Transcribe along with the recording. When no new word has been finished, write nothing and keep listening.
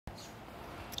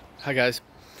Hi guys.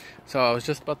 So I was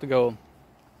just about to go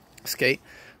skate,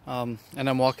 and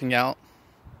I'm walking out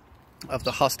of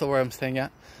the hostel where I'm staying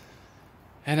at,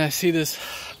 and I see this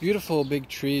beautiful big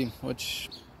tree, which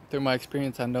through my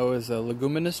experience I know is a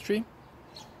leguminous tree,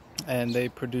 and they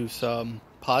produce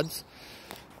pods,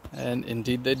 and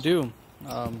indeed they do.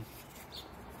 I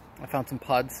found some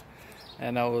pods,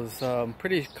 and I was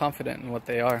pretty confident in what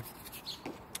they are.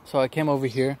 So I came over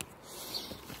here.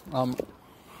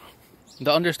 The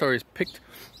understory is picked,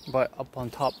 but up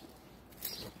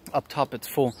top it's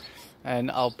full,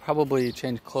 and I'll probably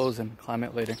change clothes and climb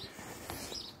it later.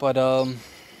 But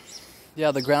yeah,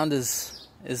 the ground is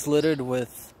littered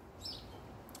with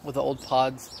the old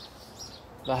pods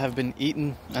that have been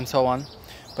eaten and so on.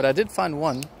 But I did find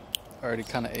one. I already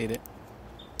kind of ate it,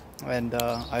 and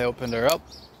I opened her up,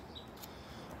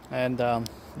 and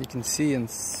you can see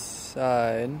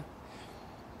inside.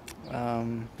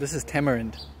 This is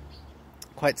tamarind.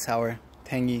 Quite sour,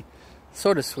 tangy,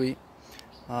 sort of sweet,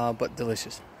 but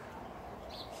delicious.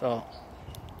 So,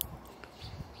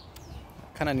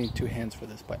 I kind of need 2 hands for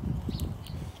this bite.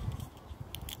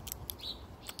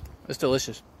 It's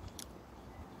delicious.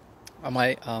 I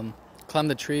might climb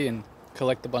the tree and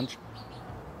collect a bunch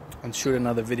and shoot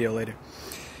another video later.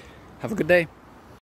 Have a good day.